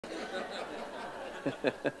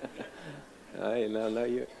Now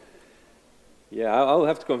you. Yeah, I'll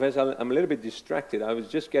have to confess, I'm a little bit distracted. I was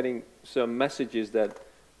just getting some messages that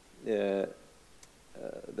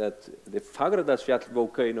that the Fagradalsfjall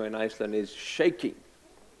volcano in Iceland is shaking,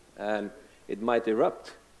 and it might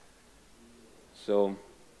erupt. So,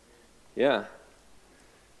 yeah,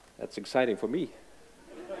 that's exciting for me.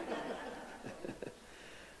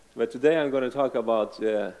 But today I'm going to talk about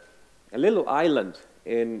a little island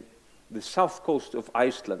in the south coast of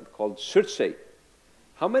Iceland called Surtsey.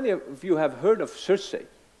 How many of you have heard of Surtsey?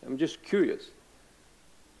 I'm just curious.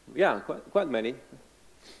 Yeah, quite many.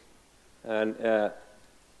 And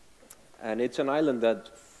it's an island that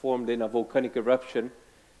formed in a volcanic eruption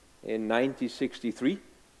in 1963.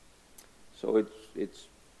 So it's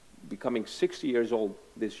becoming 60 years old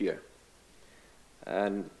this year.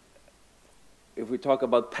 And if we talk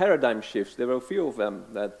about paradigm shifts, there are a few of them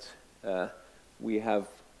that we have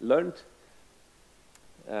learned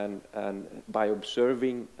and by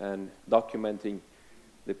observing and documenting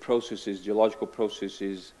the processes, geological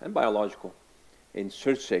processes and biological in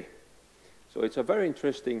Surtsey. So it's a very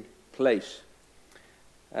interesting place.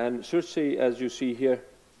 And Surtsey, as you see here,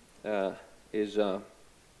 is an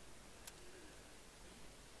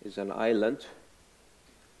island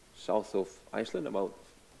south of Iceland, about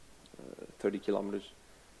 30 kilometers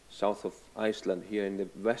south of Iceland, here in the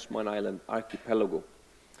Westman Island archipelago.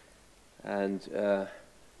 And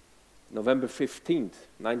November 15th,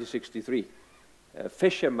 1963, a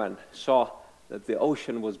fisherman saw that the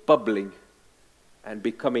ocean was bubbling and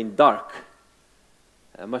becoming dark.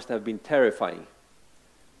 It must have been terrifying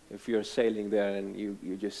if you're sailing there and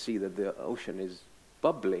you just see that the ocean is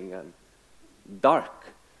bubbling and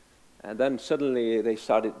dark. And then suddenly they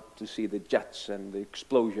started to see the jets and the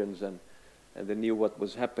explosions, and they knew what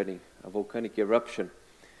was happening, a volcanic eruption.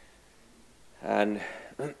 And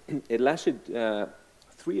it lasted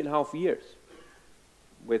 3.5 years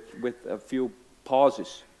with a few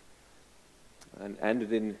pauses, and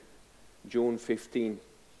ended in June 5th,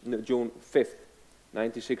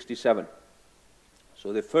 1967.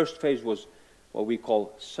 So the first phase was what we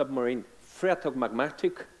call submarine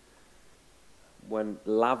phreatogmagmatic, when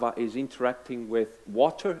lava is interacting with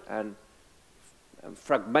water and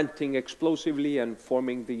fragmenting explosively and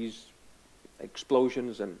forming these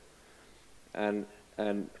explosions, and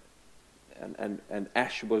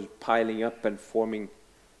ash was piling up and forming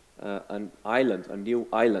an island, a new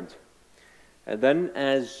island. And then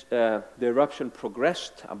as the eruption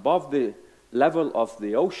progressed above the level of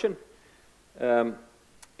the ocean,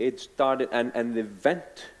 it started, and the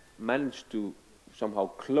vent managed to somehow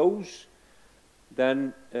close.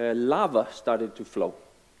 Then lava started to flow.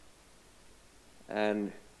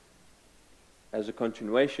 And as a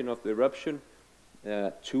continuation of the eruption,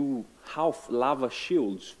 two half lava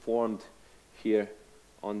shields formed here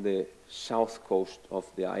on the south coast of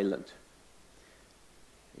the island.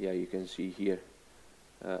 Yeah, you can see here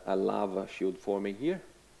a lava shield forming here.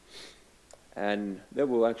 And there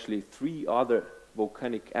were actually 3 other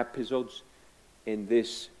volcanic episodes in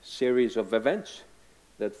this series of events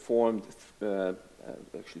that formed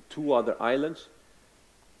actually 2 other islands.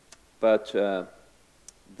 But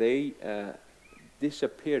they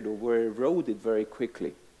disappeared or were eroded very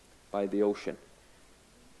quickly by the ocean.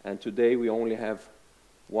 And today we only have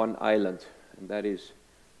 1 island, and that is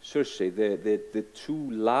Surtsey. The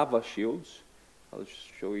 2 lava shields, I'll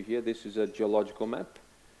show you here, this is a geological map.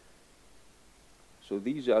 So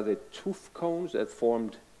these are the tuff cones that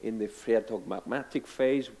formed in the phreatogmagmatic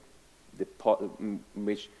phase,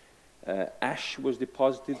 which ash was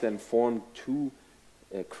deposited and formed 2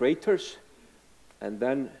 craters, and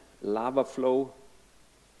then lava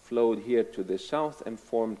flowed here to the south and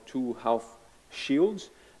formed 2 half shields.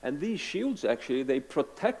 And these shields actually, they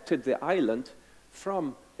protected the island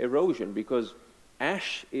from erosion, because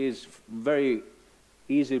ash is very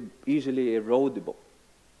easily erodible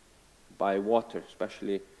by water,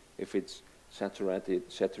 especially if it's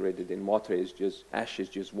saturated in water. Ash is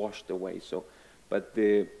just washed away. So, but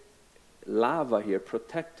the lava here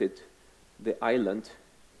protected the island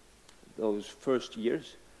those first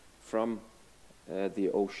years from the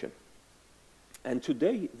ocean. And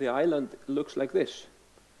today the island looks like this.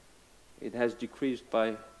 It has decreased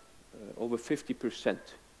by over 50%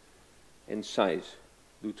 in size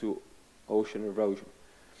due to ocean erosion.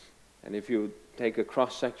 And if you take a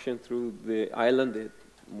cross-section through the island, it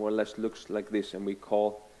more or less looks like this, and we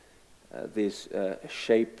call this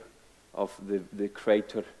shape of the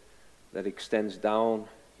crater that extends down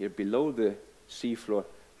here below the seafloor,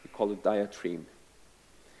 we call it diatreme.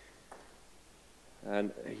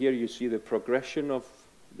 And here you see the progression of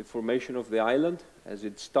the formation of the island as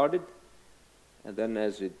it started. and then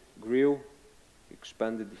as it grew,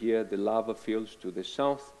 expanded here the lava fields to the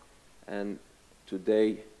south, and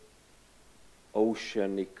today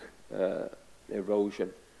oceanic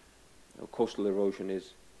erosion, coastal erosion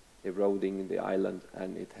is eroding the island,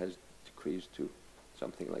 and it has decreased to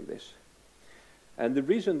something like this. And the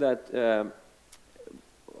reason that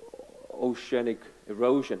oceanic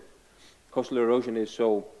erosion, coastal erosion is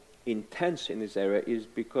so intense in this area is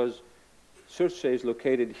because Surtsey is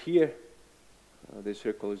located here. The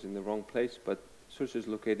circle is in the wrong place, but Surtsey is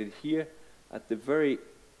located here at the very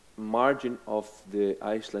margin of the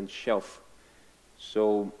Iceland shelf.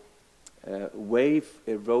 So wave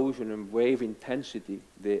erosion and wave intensity,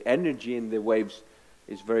 the energy in the waves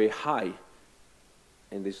is very high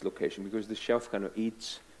in this location because the shelf kind of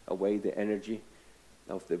eats away the energy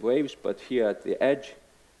of the waves. But here at the edge,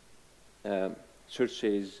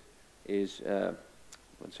 Surtsey is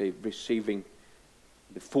let's say, receiving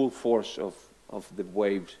the full force of the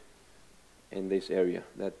waves in this area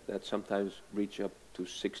that sometimes reach up to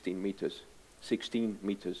 16 meters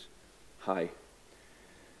high.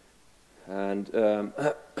 And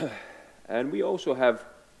and we also have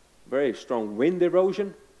very strong wind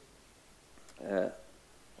erosion.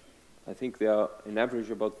 I think there are in average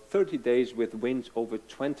about 30 days with winds over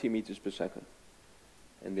 20 meters per second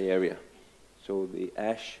in the area. So the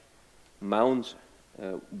ash mounds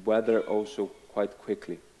weather also quite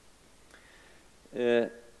quickly.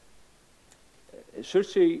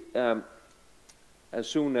 Surtsey, as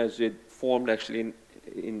soon as it formed actually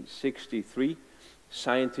in 63,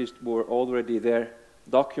 scientists were already there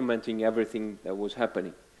documenting everything that was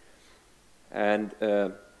happening. And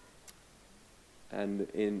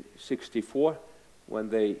in 64, when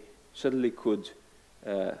they suddenly could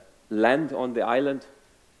land on the island,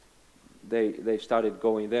 they started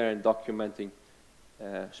going there and documenting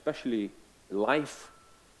especially life,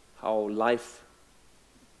 how life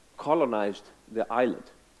colonized the island.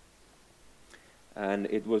 And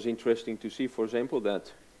it was interesting to see, for example,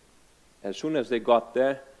 that as soon as they got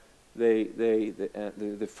there,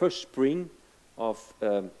 the first spring of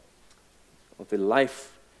the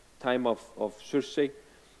lifetime of Surtsey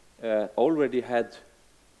already had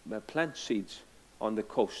plant seeds on the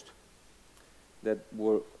coast that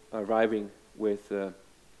were arriving with the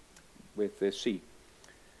sea.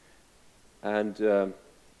 And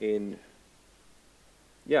in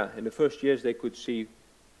the first years, they could see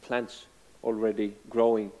plants already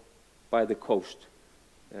growing by the coast.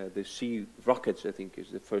 The sea rockets, I think, is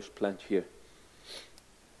the first plant here.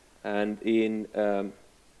 And in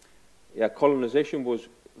colonization was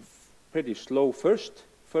pretty slow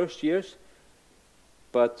first years,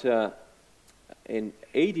 but in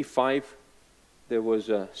 85 there was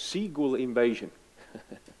a seagull invasion,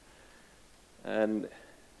 and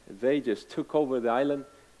they just took over the island.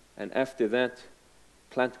 And after that,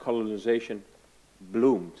 plant colonization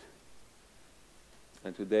bloomed.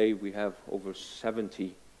 And today we have over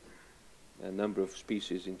 70 number of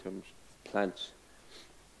species in terms of plants.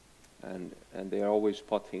 And they are always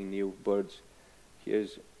spotting new birds.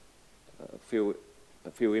 Here's a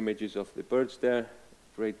few images of the birds there.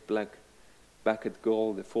 Great black-backed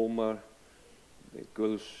gull, the fulmar, the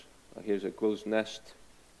gulls. Here's a gull's nest.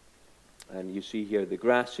 And you see here the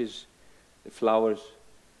grasses, the flowers.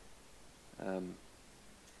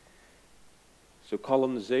 So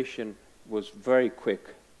colonization was very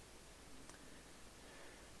quick.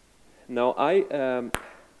 Now I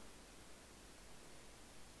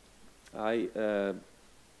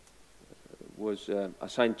was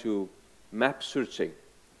assigned to map Surtsey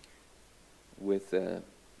with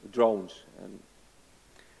drones, and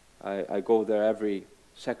I go there every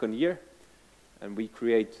second year, and we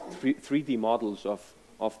create 3D models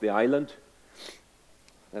of the island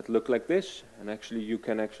that look like this. And actually you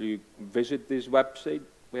can visit this website.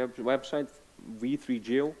 We have a website,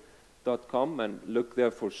 v3geo.com, and look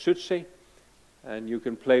there for Surtsey, and you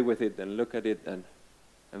can play with it and look at it and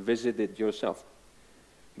visit it yourself.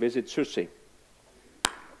 Visit Surtsey.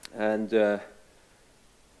 And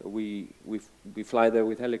we fly there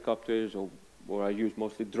with helicopters, or I use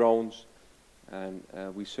mostly drones, and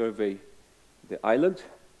we survey the island,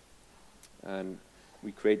 and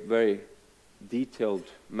we create very detailed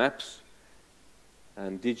maps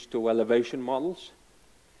and digital elevation models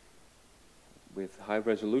with high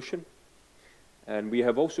resolution. And we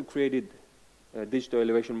have also created digital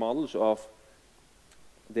elevation models of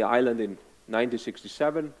the island in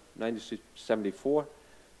 1967, 1974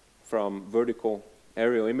 from vertical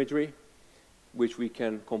aerial imagery, which we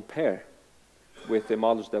can compare with the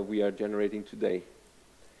models that we are generating today.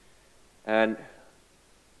 And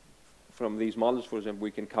from these models, for example,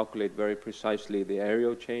 we can calculate very precisely the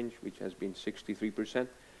areal change, which has been 63%,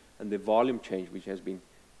 and the volume change, which has been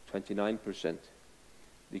 29%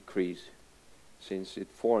 decrease since it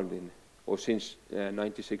formed since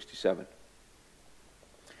 1967.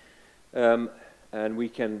 And we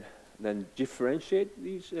can then differentiate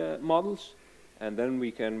these models, and then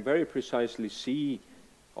we can very precisely see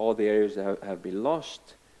all the areas that have been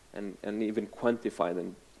lost, and even quantify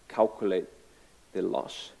them, calculate the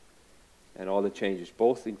loss and all the changes,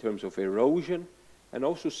 both in terms of erosion and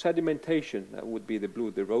also sedimentation. That would be the blue.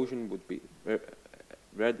 The erosion would be,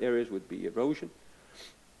 red areas would be erosion,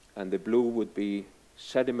 and the blue would be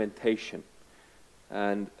sedimentation.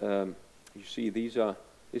 And you see,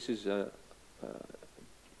 this is a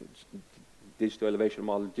digital elevation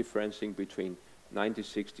model differentiating between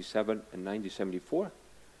 1967 and 1974.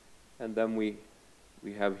 And then we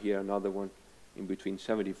have here another one in between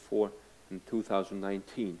 74 and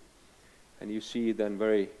 2019. And you see then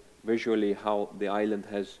very visually how the island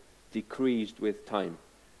has decreased with time,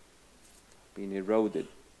 been eroded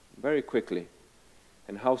very quickly,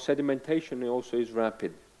 and how sedimentation also is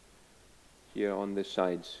rapid here on the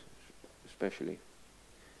sides especially.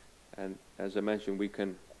 And as I mentioned, we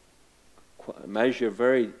can measure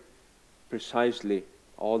very precisely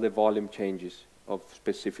all the volume changes of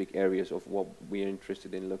specific areas of what we are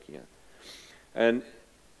interested in looking at. And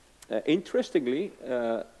interestingly,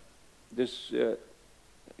 this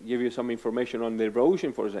give you some information on the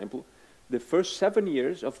erosion, for example. The first 7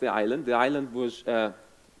 years of the island was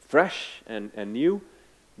fresh and new.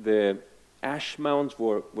 The ash mounds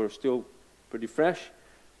were still pretty fresh,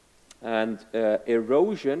 and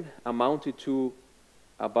erosion amounted to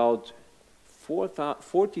about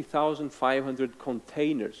 40,500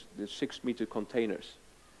 containers, the 6-meter containers,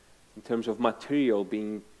 in terms of material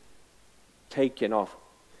being taken off.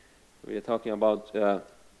 We are talking about,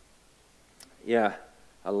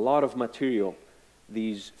 a lot of material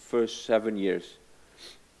these first 7 years.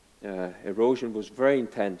 Erosion was very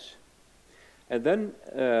intense. And then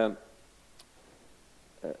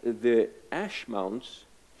the ash mounds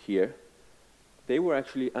here, they were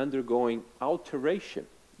actually undergoing alteration.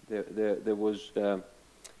 There was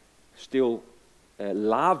still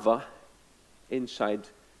lava inside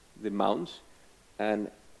the mounds,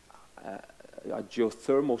 and a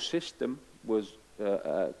geothermal system was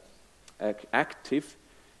active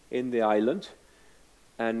in the island,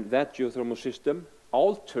 and that geothermal system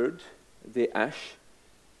altered the ash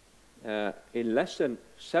in less than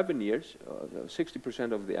 7 years,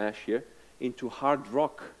 60% of the ash here, into hard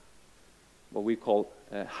rock, what we call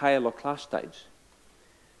hyaloclastides.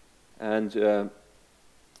 And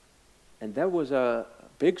that was a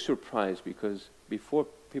big surprise, because before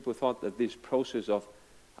people thought that this process of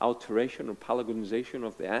alteration or palagonization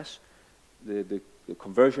of the ash, the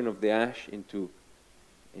conversion of the ash into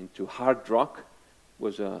hard rock,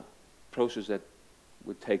 was a process that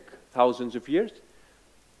would take thousands of years,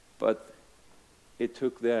 but it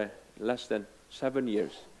took there less than 7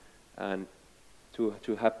 years and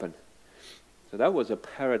to happen. So that was a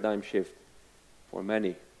paradigm shift for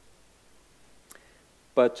many.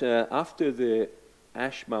 But after the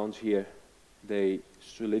ash mounds here, they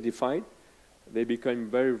solidified, they became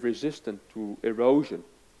very resistant to erosion,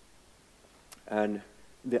 and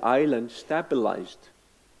the island stabilized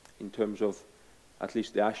in terms of, at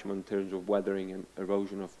least the ash mound, in terms of weathering and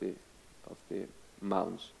erosion of the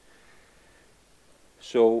mounds.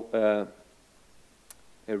 So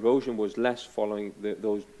erosion was less following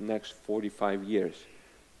those next 45 years,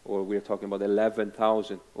 or we're talking about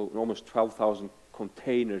 11,000 or almost 12,000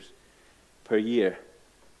 containers per year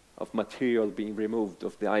of material being removed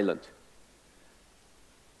of the island.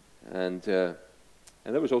 And there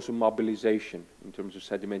was also mobilization in terms of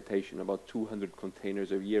sedimentation, about 200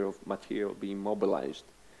 containers a year of material being mobilized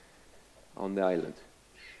on the island.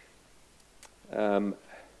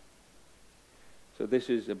 So this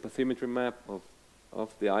is a bathymetry map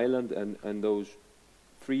of the island, and those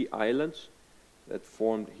 3 islands that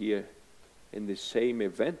formed here in the same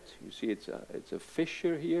event. You see it's a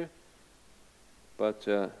fissure here, but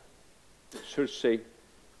Surtsey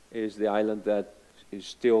is the island that is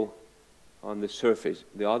still on the surface.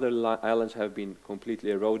 The other islands have been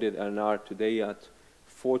completely eroded and are today at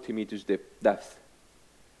 40 meters depth.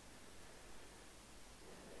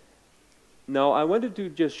 Now I wanted to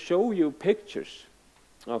just show you pictures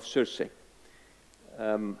of Surtsey.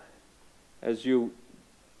 As you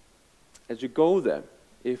go there,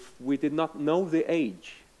 if we did not know the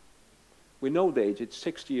age, we know the age, it's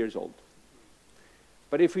 60 years old.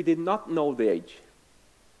 But if we did not know the age,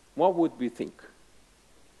 what would we think?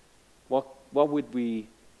 What would we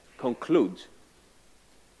conclude?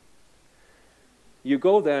 You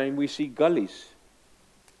go there and we see gullies,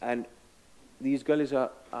 and these gullies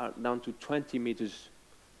are down to 20 meters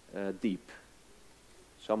deep,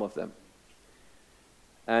 some of them.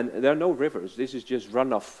 And there are no rivers. This is just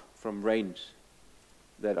runoff from rains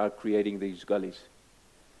that are creating these gullies.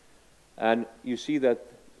 And you see that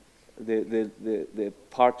the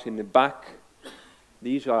parts in the back,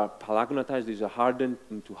 these are palagonatized, these are hardened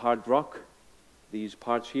into hard rock, these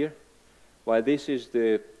parts here, while this is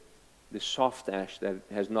the soft ash that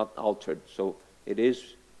has not altered, so it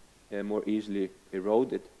is more easily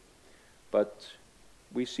eroded. But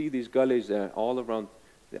we see these gullies there all around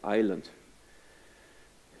the island.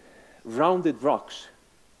 Rounded rocks.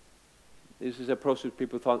 This is a process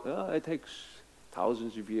people thought, oh, it takes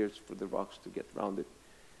thousands of years for the rocks to get rounded.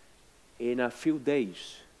 In a few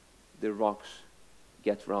days, the rocks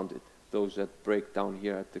get rounded. Those that break down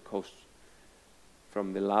here at the coast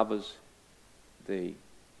from the lavas, they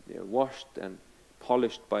are washed and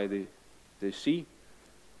polished by the sea.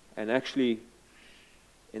 And actually,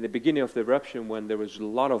 in the beginning of the eruption, when there was a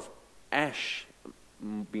lot of ash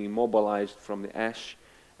being mobilized from the ash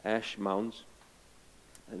mounds,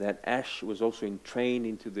 that ash was also entrained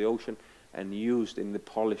into the ocean and used in the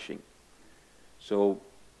polishing. So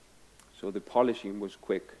the polishing was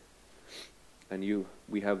quick. And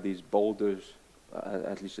we have these boulders,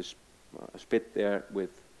 at least a spit there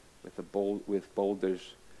with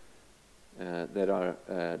boulders that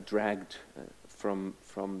are dragged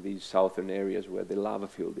from these southern areas where the lava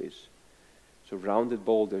field is. So rounded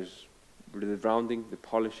boulders, the rounding, the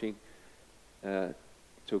polishing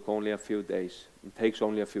took only a few days. It takes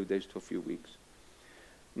only a few days to a few weeks.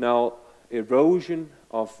 Now, erosion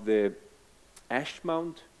of the ash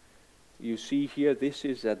mound, you see here, this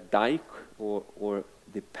is a dike or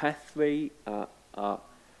the pathway the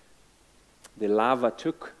lava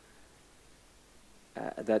took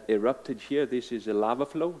that erupted here. This is a lava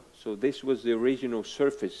flow. So this was the original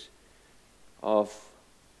surface of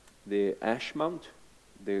the ash mound,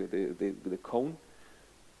 the cone.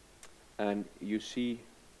 And you see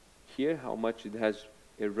here how much it has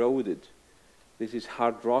eroded. This is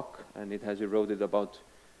hard rock, and it has eroded about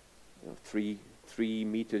 3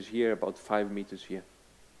 meters here, about 5 meters here.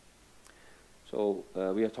 So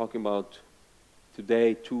we are talking about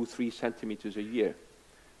today 2-3 centimeters a year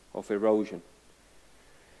of erosion.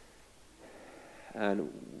 And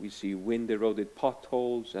we see wind-eroded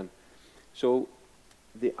potholes. And so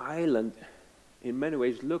the island, in many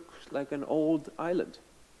ways, looks like an old island.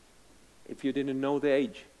 If you didn't know the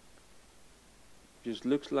age, just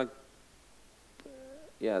looks like,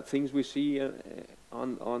 things we see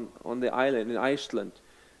on the island, in Iceland,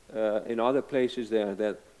 in other places there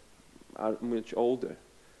that are much older.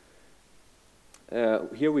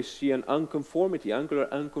 Here we see an unconformity, angular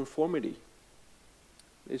unconformity.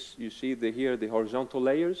 This, you see here the horizontal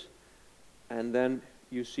layers, and then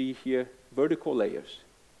you see here vertical layers,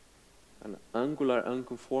 an angular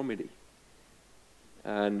unconformity.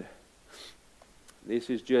 And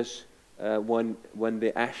this is just when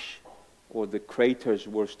the ash or the craters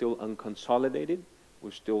were still unconsolidated,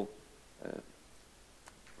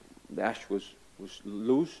 the ash was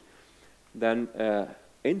loose. Then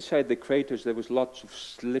inside the craters there was lots of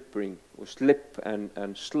slip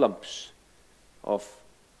and slumps of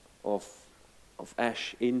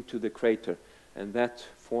ash into the crater, and that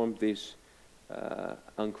formed this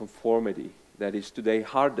unconformity that is today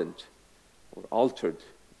hardened or altered.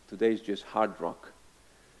 Today is just hard rock.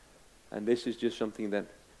 And this is just something that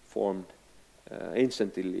formed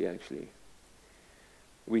instantly, actually.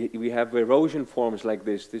 We have erosion forms like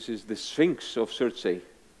this. This is the Sphinx of Surtsey.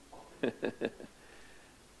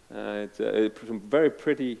 It's some very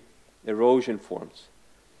pretty erosion forms.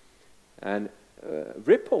 And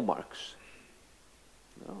ripple marks.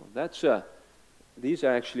 No, these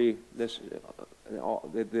are actually,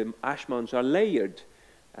 the ash mounds are layered.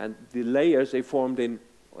 And the layers, they formed in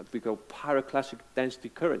what we call pyroclastic density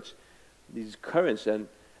currents. These currents, and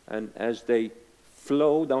as they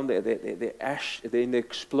flow down the ash, in the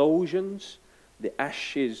explosions, the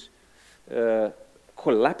ash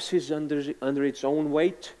collapses under its own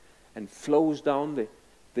weight and flows down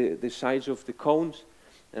the sides of the cones.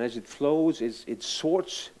 And as it flows, it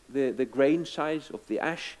sorts the grain size of the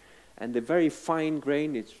ash, and the very fine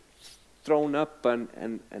grain is thrown up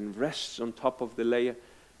and rests on top of the layer.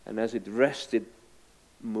 And as it rests, it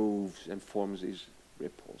moves and forms these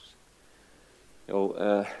ripples.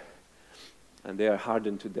 And they are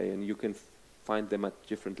hardened today, and you can find them at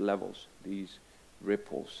different levels, these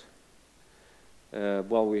ripples.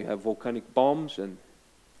 We have volcanic bombs, and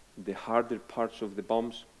the harder parts of the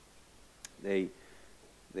bombs, they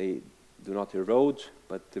do not erode,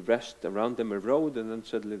 but the rest around them erode, and then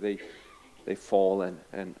suddenly they fall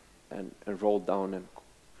and roll down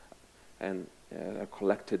and are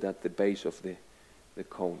collected at the base of the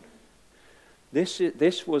cone.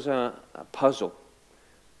 This was a puzzle.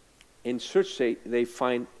 In Surtsey, they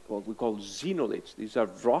find what we call xenoliths. These are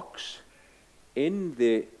rocks in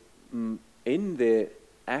the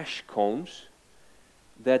ash cones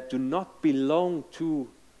that do not belong to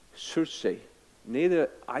Surtsey, neither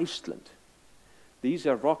Iceland. These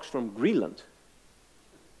are rocks from Greenland.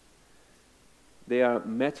 They are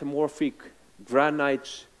metamorphic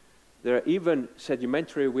granites. They are even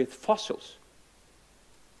sedimentary with fossils.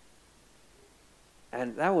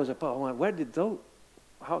 And that was about, where did those,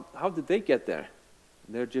 how did they get there?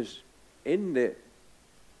 They're just in the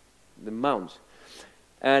mounds.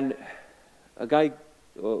 And a guy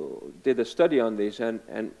did a study on this,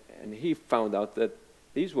 and he found out that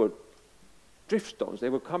these were driftstones. They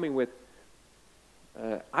were coming with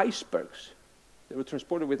icebergs. They were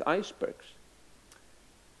transported with icebergs.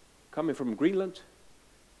 Coming from Greenland,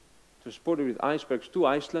 transported with icebergs to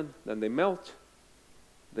Iceland, then they melt,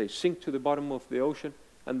 they sink to the bottom of the ocean,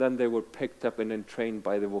 and then they were picked up and entrained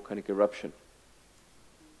by the volcanic eruption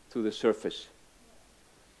to the surface.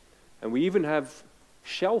 And we even have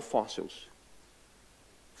shell fossils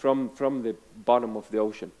from the bottom of the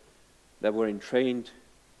ocean that were entrained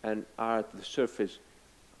and are at the surface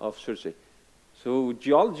of Surtsey. So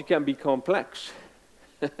geology can be complex.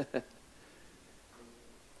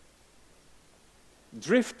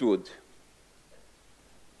 Driftwood.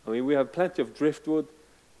 I mean, we have plenty of driftwood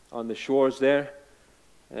on the shores there.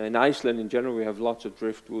 In Iceland in general, we have lots of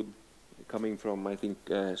driftwood coming from, I think,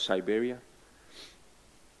 Siberia.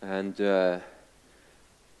 And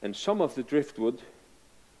some of the driftwood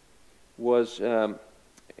was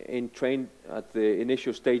entrained at the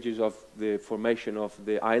initial stages of the formation of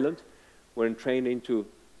the island, were entrained into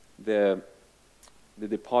the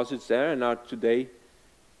deposits there and are today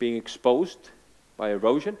being exposed by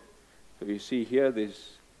erosion. So you see here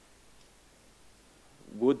this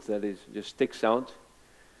wood that just sticks out.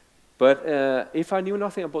 But if I knew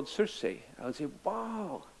nothing about Surtsey, I would say,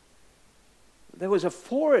 wow, there was a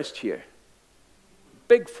forest here.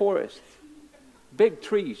 Big forest, big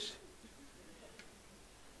trees.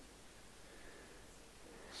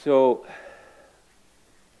 So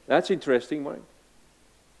that's interesting, Mark.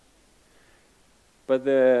 But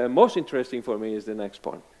the most interesting for me is the next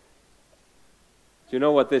part. Do you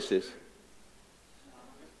know what this is?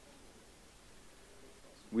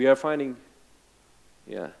 We are finding,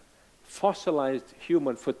 fossilized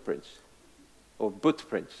human footprints, or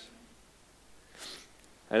bootprints.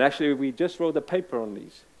 And actually, we just wrote a paper on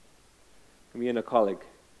these, me and a colleague,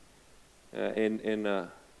 in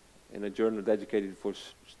a journal dedicated for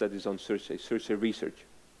studies on Surtsey research,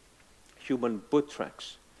 human boot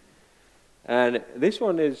tracks. And this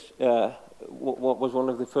one is was one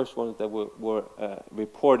of the first ones that were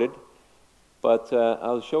reported, but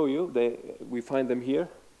I'll show you. We find them here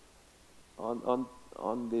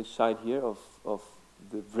on this side here of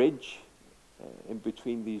the ridge in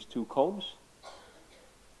between these two cones.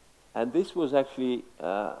 And this was actually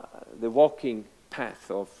the walking path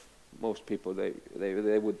of most people. They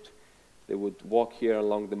would walk here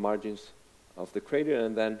along the margins of the crater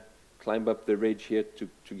and then climb up the ridge here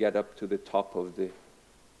to get up to the top of the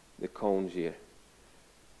cones here.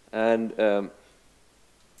 And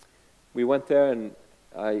we went there, and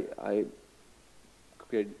I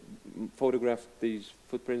photographed these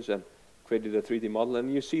footprints and created a 3D model.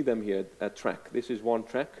 And you see them here, a track. This is one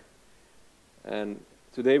track. And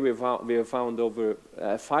today we have found over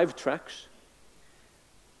 5 tracks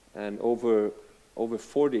and over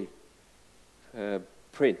 40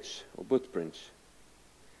 prints or boot prints.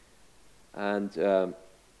 And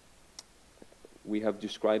we have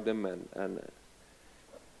described them, and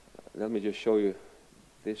let me just show you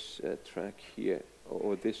this track here,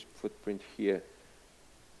 or this footprint here.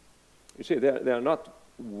 You see, they are not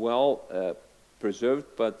well preserved,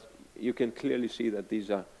 but you can clearly see that these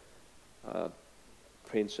are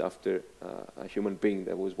prints after a human being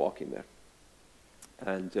that was walking there.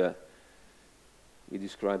 And we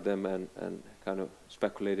described them and kind of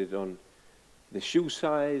speculated on the shoe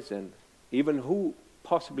size and even who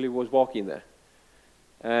possibly was walking there.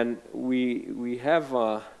 And we have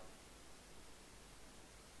a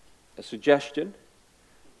suggestion,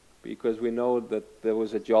 because we know that there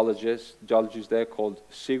was a geologist there called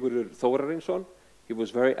Birgir Thorarinsson. He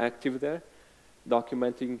was very active there,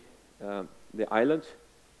 documenting the island,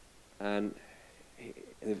 and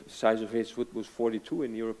the size of his foot was 42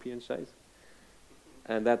 in European size,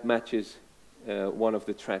 and that matches one of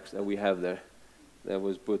the tracks that we have there. That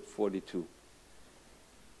was boot 42.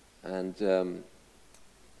 And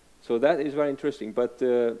so that is very interesting. But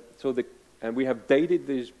and we have dated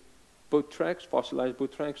these boot tracks, fossilized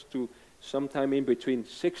boot tracks, to sometime in between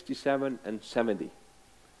 67 and 70,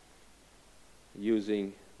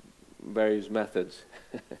 using various methods,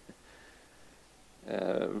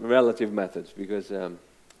 relative methods, because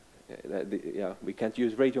we can't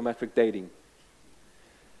use radiometric dating.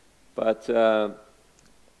 But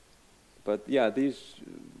yeah, these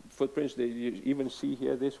footprints, you even see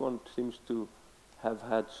here, this one seems to have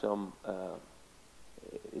had some,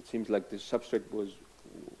 it seems like the substrate was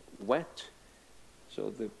wet,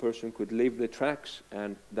 so the person could leave the tracks,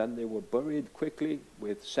 and then they were buried quickly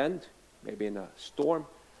with sand, maybe in a storm,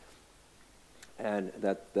 and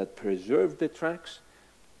that preserved the tracks.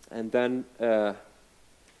 And then the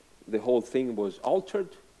whole thing was altered,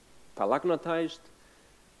 palagnatized.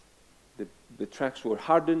 The tracks were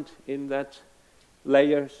hardened in that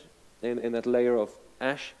layers, in that layer of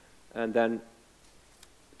ash, and then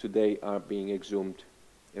today are being exhumed,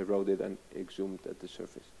 eroded and exhumed at the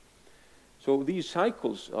surface. So these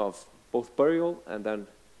cycles of both burial and then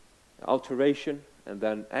alteration and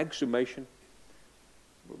then exhumation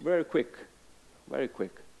were very quick, very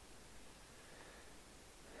quick.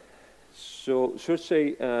 So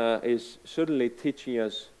Surtsey is certainly teaching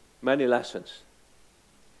us many lessons.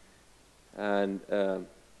 And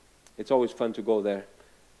it's always fun to go there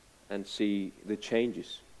and see the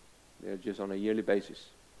changes. They're just on a yearly basis.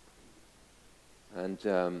 And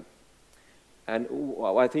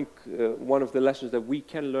I think one of the lessons that we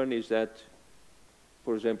can learn is that,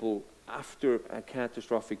 for example, after a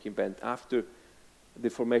catastrophic event, after the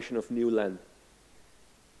formation of new land,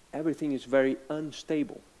 everything is very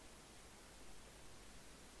unstable.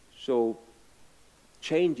 So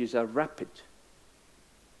changes are rapid.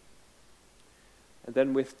 And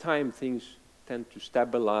then with time, things tend to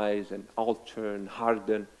stabilize and alter and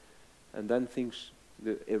harden, and then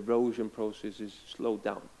the erosion process is slowed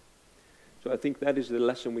down. So I think that is the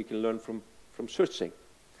lesson we can learn from Surtsey.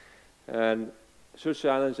 And Surtsey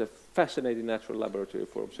Island is a fascinating natural laboratory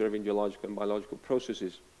for observing geological and biological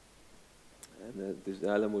processes. And this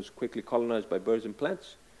island was quickly colonized by birds and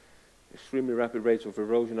plants. Extremely rapid rates of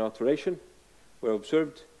erosion and alteration were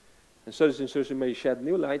observed. And studies in Surtsey may shed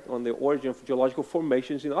new light on the origin of geological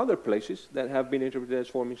formations in other places that have been interpreted as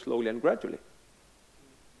forming slowly and gradually.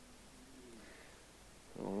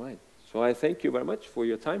 All right. So I thank you very much for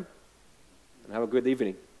your time, and have a good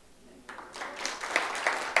evening.